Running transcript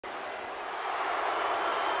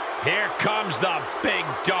Here comes the big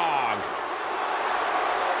dog.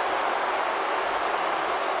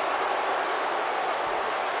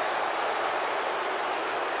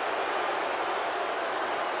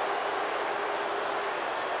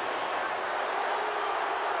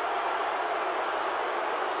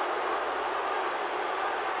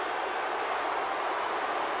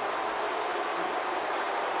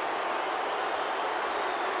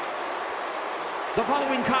 The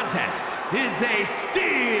following contest is a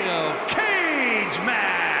steel cage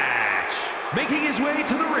match. Making his way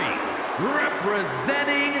to the ring,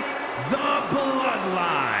 representing the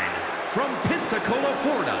Bloodline, from Pensacola,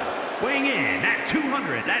 Florida, weighing in at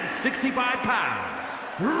 265 pounds,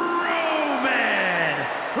 Roman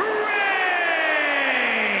Reigns!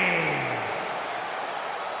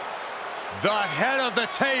 The head of the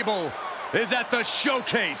table is at the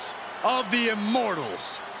showcase of the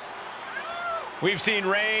Immortals. We've seen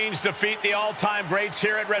Reigns defeat the all-time greats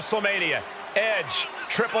here at WrestleMania. Edge,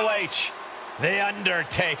 Triple H, The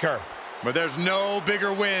Undertaker. But there's no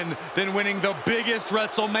bigger win than winning the biggest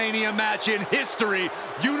WrestleMania match in history,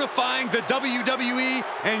 unifying the WWE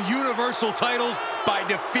and Universal titles by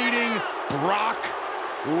defeating Brock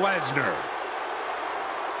Lesnar.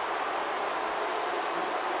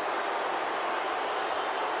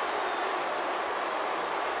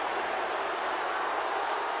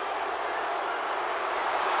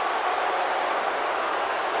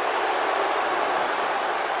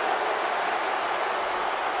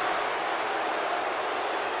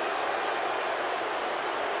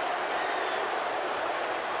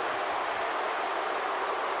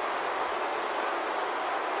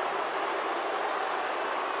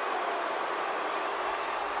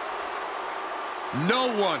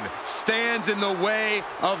 No one stands in the way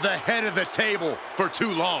of the head of the table for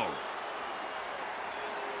too long.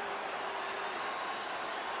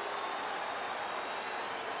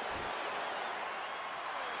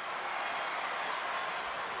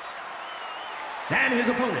 And his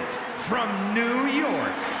opponent from New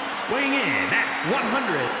York, weighing in at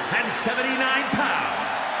 179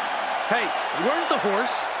 pounds. Hey, where's the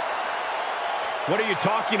horse? What are you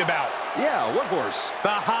talking about? Yeah, what horse? The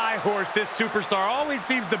high horse this superstar always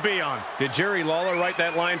seems to be on. Did Jerry Lawler write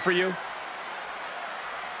that line for you?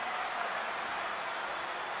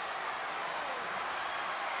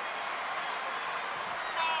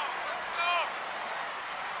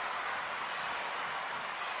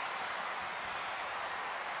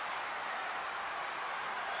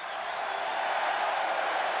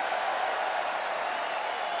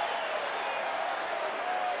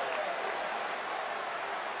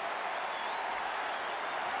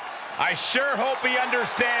 I sure hope he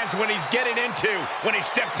understands what he's getting into when he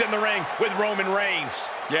steps in the ring with Roman Reigns.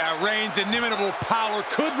 Yeah, Reigns' inimitable power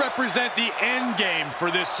could represent the end game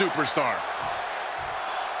for this superstar.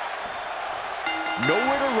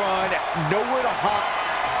 Nowhere to run, nowhere to hop.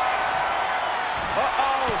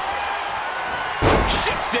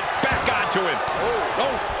 Shifts it back onto him.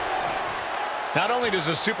 Oh. Not only does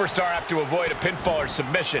a superstar have to avoid a pinfall or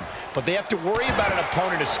submission, but they have to worry about an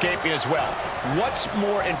opponent escaping as well. What's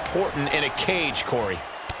more important in a cage, Corey?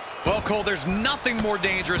 Well, Cole, there's nothing more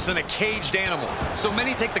dangerous than a caged animal. So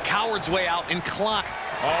many take the coward's way out and climb.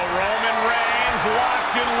 Oh, Roman Reigns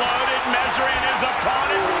locked and loaded, measuring his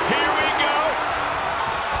opponent. Here we go.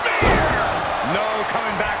 Spear! No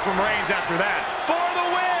coming back from Reigns after that. For the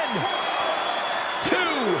win! 2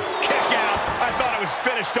 kick out. I thought it was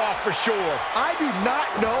finished off for sure. I do not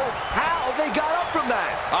know how they got up from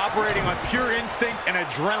that. Operating on pure instinct and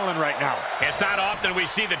adrenaline right now. It's not often we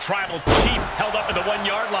see the tribal chief held up at the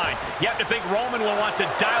 1-yard line. You have to think Roman will want to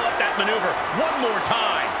dial up that maneuver one more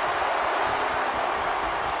time.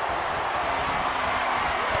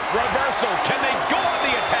 Reversal. Can they go on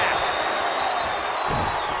the attack?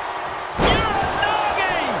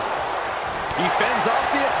 Uranagi! He fends off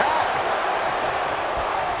the attack.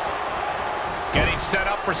 Getting set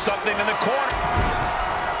up for something in the corner.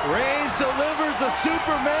 Reigns delivers a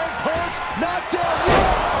Superman punch. Not down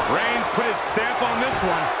yet. Reigns put his stamp on this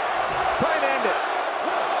one. Try and end it.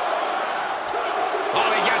 Oh,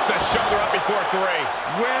 he gets the shoulder up before 3.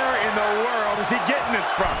 Where in the world is he getting this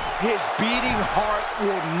from? His beating heart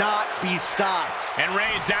will not be stopped. And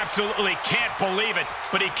Reigns absolutely can't believe it,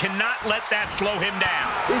 but he cannot let that slow him down.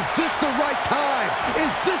 Is this the right time?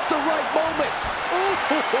 Is this the right moment?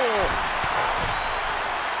 Ooh.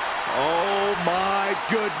 Oh, my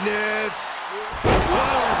goodness.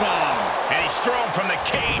 Powerbomb. And he's thrown from the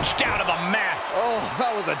cage down to the mat. Oh,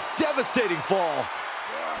 that was a devastating fall.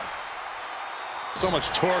 So much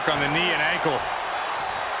torque on the knee and ankle.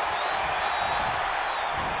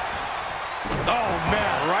 Oh,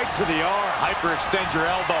 man, right right to the arm. Hyperextend your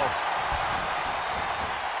elbow.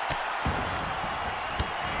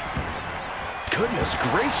 Goodness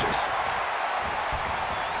gracious.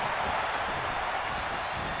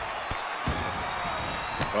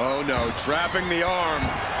 Oh no, trapping the arm.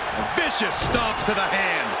 Vicious stomps to the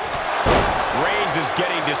hand. Reigns is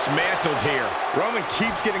getting dismantled here. Roman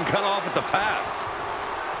keeps getting cut off at the pass.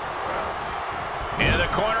 Into the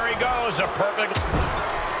corner he goes, a perfect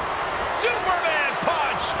Superman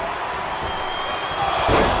punch!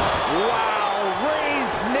 Wow,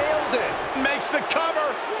 Reigns nailed it. Makes the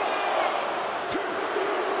cover.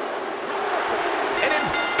 An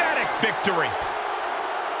emphatic victory.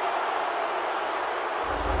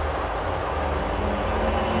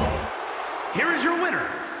 Here is your winner,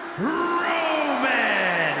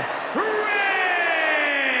 Roman Reigns!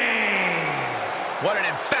 What an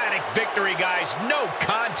emphatic victory, guys. No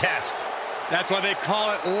contest. That's why they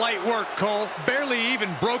call it light work, Cole. Barely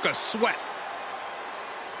even broke a sweat.